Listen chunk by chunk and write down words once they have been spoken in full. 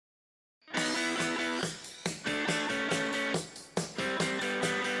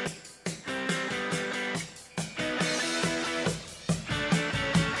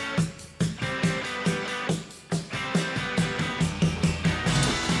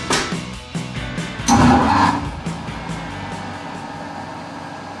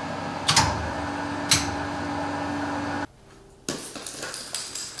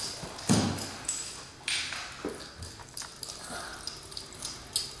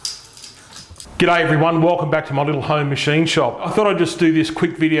G'day everyone, welcome back to my little home machine shop. I thought I'd just do this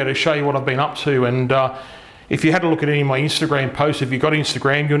quick video to show you what I've been up to, and if you had a look at any of my Instagram posts, if you've got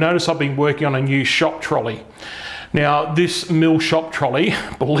Instagram, you'll notice I've been working on a new shop trolley. Now this mill shop trolley,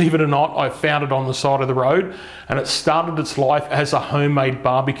 believe it or not, I found it on the side of the road, and it started its life as a homemade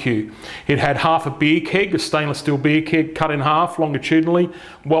barbecue. It had half a beer keg, a stainless steel beer keg cut in half longitudinally,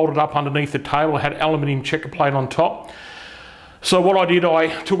 welded up underneath the table. It had aluminium checker plate on top. So what I did, I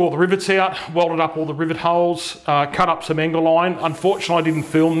took all the rivets out, welded up all the rivet holes, cut up some angle iron. Unfortunately, I didn't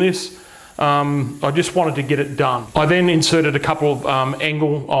film this. I just wanted to get it done. I then inserted a couple of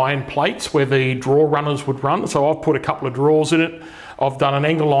angle iron plates where the draw runners would run. So I've put a couple of drawers in it. I've done an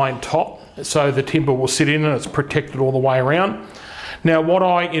angle iron top so the timber will sit in and it's protected all the way around. Now what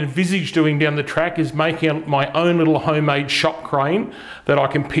I envisage doing down the track is making my own little homemade shop crane that I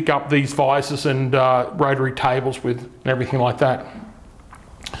can pick up these visors and rotary tables with and everything like that.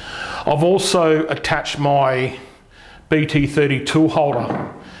 I've also attached my BT30 tool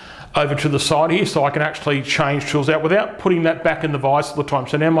holder over to the side here so I can actually change tools out without putting that back in the vise all the time.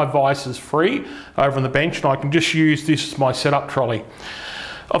 So now my vise is free over on the bench and I can just use this as my setup trolley.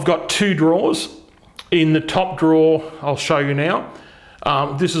 I've got two drawers. In the top drawer, I'll show you now.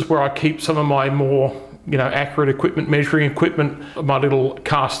 This is where I keep some of my more, accurate equipment, measuring equipment, my little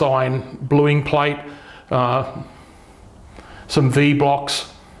cast iron bluing plate, some V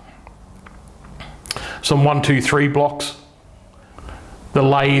blocks, some 1, 2, 3 blocks, the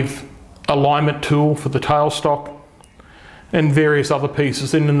lathe alignment tool for the tailstock, and various other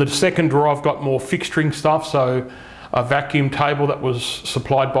pieces. And in the second drawer, I've got more fixturing stuff, so a vacuum table that was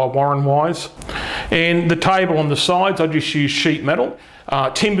supplied by Warren Wise. And the table on the sides, I just use sheet metal.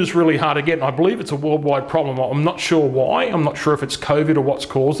 Timber's really hard to get, and I believe it's a worldwide problem. I'm not sure why. I'm not sure if it's COVID or what's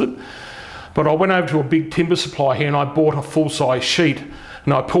caused it. But I went over to a big timber supply here and I bought a full-size sheet.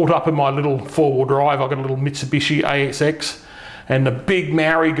 And I pulled up in my little four-wheel drive. I got a little Mitsubishi ASX, and the big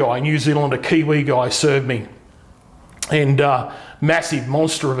Maori guy, New Zealand, a Kiwi guy, served me. And massive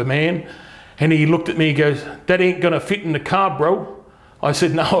monster of a man. And he looked at me and goes, "That ain't gonna fit in the car, bro." I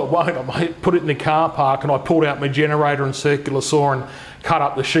said, "No, it won't. I might put it in the car park." And I pulled out my generator and circular saw and cut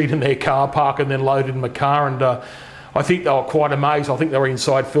up the sheet in their car park and then loaded in my car. And I think they were quite amazed. I think they were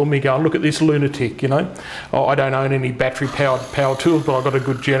inside filming me going, "Look at this lunatic, Oh, I don't own any battery powered power tools, but I've got a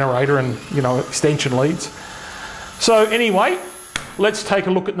good generator and, extension leads." So anyway, let's take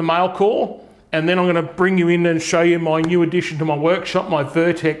a look at the mail call. And then I'm going to bring you in and show you my new addition to my workshop, my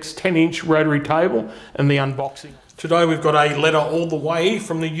Vertex 10-inch rotary table and the unboxing. Today we've got a letter all the way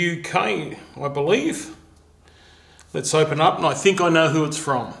from the UK, I believe. Let's open up, and I think I know who it's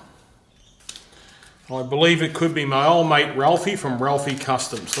from. I believe it could be my old mate Ralfy from Ralfy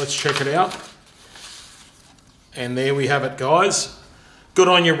Customs. Let's check it out. And there we have it, guys. Good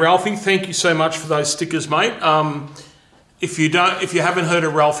on you, Ralfy. Thank you so much for those stickers, mate. If you haven't heard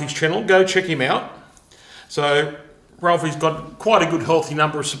of Ralphy's channel, go check him out. So Ralphy's got quite a good healthy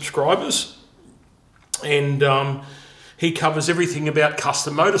number of subscribers, and he covers everything about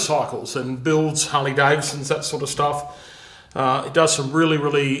custom motorcycles and builds Harley Davidsons, that sort of stuff. He does some really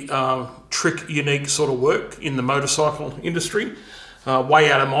unique sort of work in the motorcycle industry.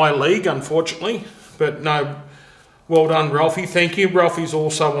 Way out of my league, unfortunately, but no. Well done, Ralfy. Thank you. Ralphy's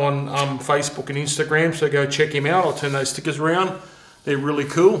also on Facebook and Instagram, so go check him out. I'll turn those stickers around. They're really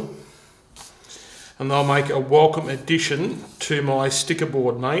cool. And they'll make a welcome addition to my sticker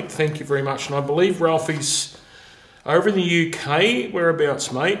board, mate. Thank you very much. And I believe Ralphy's over in the UK.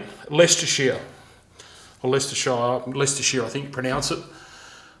 Whereabouts, mate? Leicestershire. Or Leicestershire, I think you pronounce it.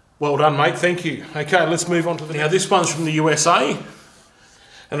 Well done, mate. Thank you. Okay, let's move on to the... Now, this one's from the USA.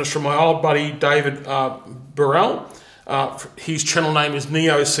 And it's from my old buddy, David Burrell. His channel name is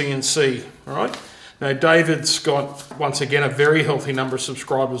Neo CNC, all right? Now, David's got, once again, a very healthy number of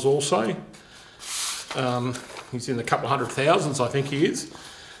subscribers also. He's in a couple of 100,000s, I think he is.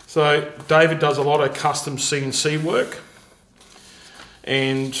 So, David does a lot of custom CNC work.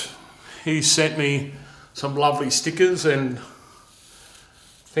 And he sent me some lovely stickers, and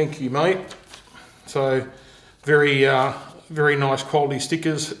thank you, mate. So, very nice quality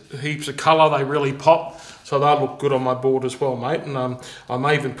stickers, heaps of colour, they really pop, so they look good on my board as well, mate. And I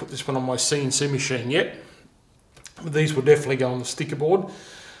may even put this one on my CNC machine yet, but these will definitely go on the sticker board.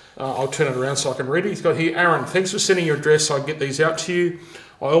 I'll turn it around so I can read it. He's got here, Aaron, thanks for sending your address so I can get these out to you.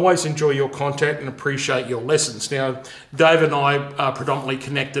 I always enjoy your content and appreciate your lessons. Now, David and I are predominantly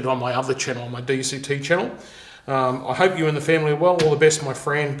connected on my other channel, my DCT channel. I hope you and the family are well. All the best, my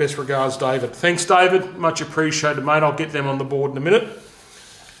friend. Best regards, David. Thanks, David. Much appreciated, mate. I'll get them on the board in a minute.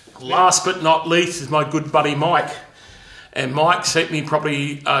 Last but not least is my good buddy, Mike. And Mike sent me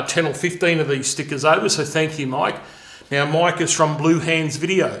probably 10 or 15 of these stickers over, so thank you, Mike. Now, Mike is from Blue Hands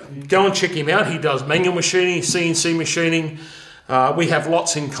Video. Go and check him out. He does manual machining, CNC machining. We have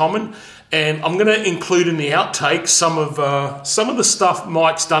lots in common. And I'm going to include in the outtakes some of the stuff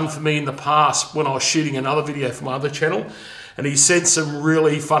Mike's done for me in the past when I was shooting another video for my other channel. And he said some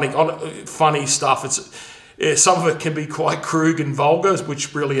really funny stuff. Some of it can be quite crude and vulgar,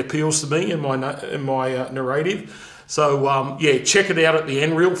 which really appeals to me in my narrative. So yeah, check it out at the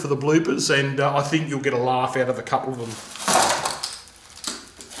end reel for the bloopers, and I think you'll get a laugh out of a couple of them.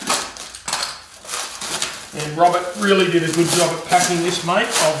 And Robert really did a good job at packing this, mate.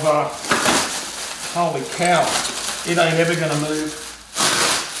 Holy cow, it ain't ever going to move.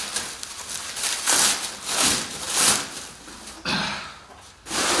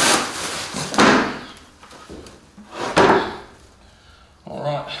 All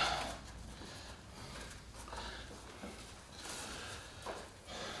right.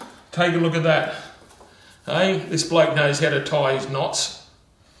 Take a look at that. Hey, this bloke knows how to tie his knots.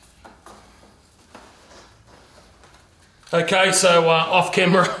 Okay, so off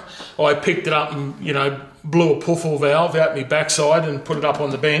camera, I picked it up and, you know, blew a puffle valve out my backside and put it up on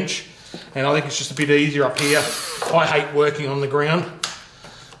the bench. And I think it's just a bit easier up here. I hate working on the ground.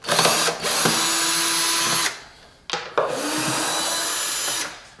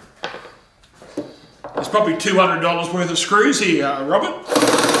 There's probably $200 worth of screws here, Robert.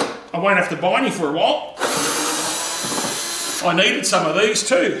 I won't have to buy any for a while. I needed some of these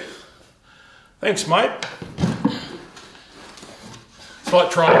too. Thanks, mate. It's like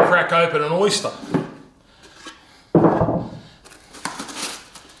trying to crack open an oyster.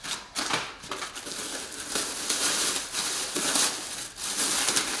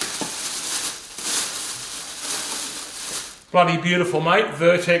 Bloody beautiful, mate.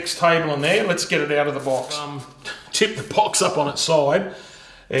 Vertex table in there. Let's get it out of the box. Tip the box up on its side.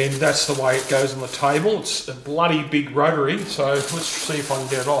 And that's the way it goes on the table. It's a bloody big rotary, so let's see if I can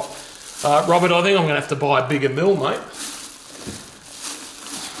get it off. Robert, I think I'm going to have to buy a bigger mill, mate.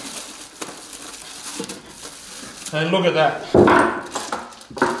 And look at that.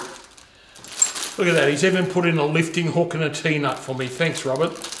 Look at that. He's even put in a lifting hook and a T-nut for me. Thanks,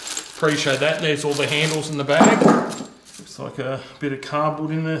 Robert. Appreciate that. And there's all the handles in the bag. Looks like a bit of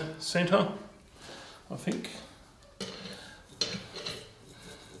cardboard in the centre, I think.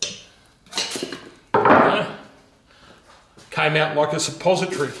 Came out like a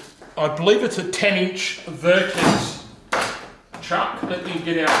suppository. I believe it's a 10-inch Vertex chuck. Let me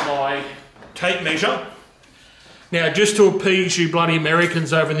get out my tape measure. Now, just to appease you bloody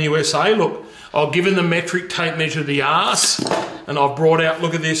Americans over in the USA, look, I've given the metric tape measure the arse, and I've brought out,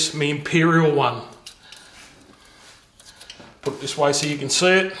 look at this, my imperial one. Put it this way so you can see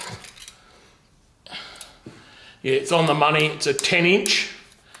it. Yeah, it's on the money. It's a 10-inch.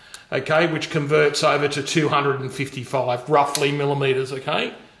 Okay, which converts over to 255, roughly millimetres,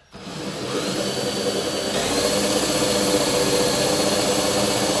 okay?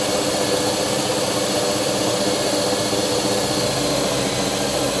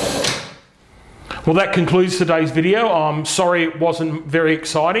 Well, that concludes today's video. I'm sorry it wasn't very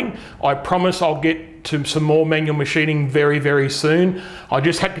exciting. I promise I'll get to some more manual machining very, very soon. I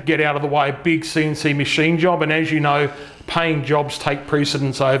just had to get out of the way a big CNC machine job, and as you know, paying jobs take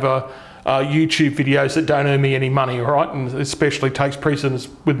precedence over YouTube videos that don't earn me any money, all right? And especially takes precedence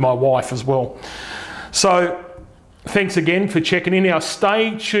with my wife as well. So thanks again for checking in. Now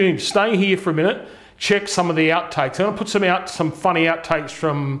stay tuned, stay here for a minute. Check some of the outtakes. I'm going to put some funny outtakes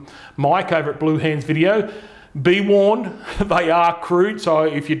from Mike over at Blue Hands Video. Be warned, they are crude, so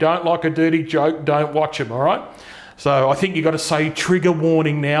if you don't like a dirty joke, don't watch them, all right? So I think you've got to say trigger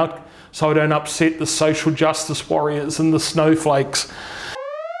warning now so I don't upset the social justice warriors and the snowflakes.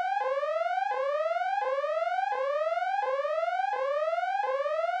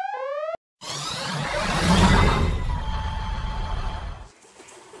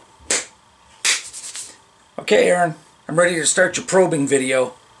 Okay, Aaron, I'm ready to start your probing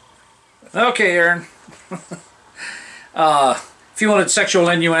video. Okay, Aaron. If you wanted sexual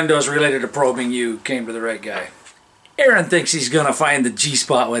innuendos related to probing, you came to the right guy. Aaron thinks he's gonna find the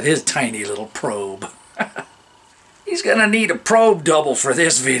G-spot with his tiny little probe. He's gonna need a probe double for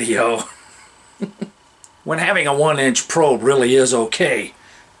this video. When having a 1-inch probe really is okay,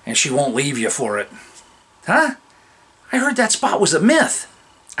 and she won't leave you for it. Huh? I heard that spot was a myth.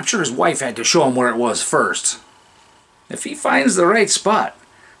 I'm sure his wife had to show him where it was first. If he finds the right spot,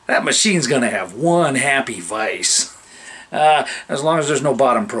 that machine's gonna have one happy vice. As long as there's no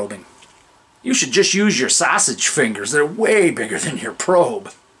bottom probing. You should just use your sausage fingers. They're way bigger than your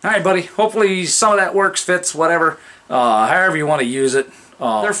probe. Alright, buddy. Hopefully some of that works, fits, whatever. However you want to use it.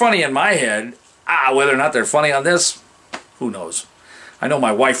 They're funny in my head. Whether or not they're funny on this, who knows. I know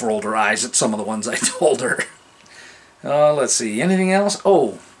my wife rolled her eyes at some of the ones I told her. Let's see. Anything else?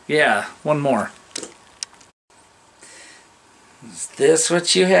 Oh, yeah. One more. Is this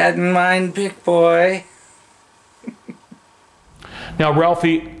what you had in mind, big boy? Now,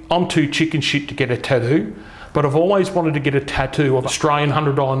 Ralphie, I'm too chicken shit to get a tattoo, but I've always wanted to get a tattoo of an Australian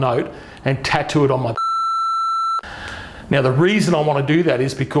 $100 note and tattoo it on my. Now, the reason I want to do that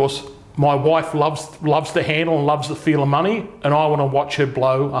is because my wife loves the handle and loves the feel of money, and I want to watch her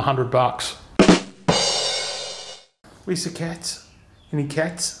blow $100. Where's the cats? Any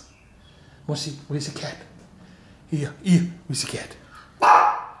cats? Where's the cat? Here, where's the cat?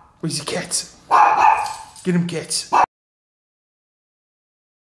 Where's the cats? Get him, cats.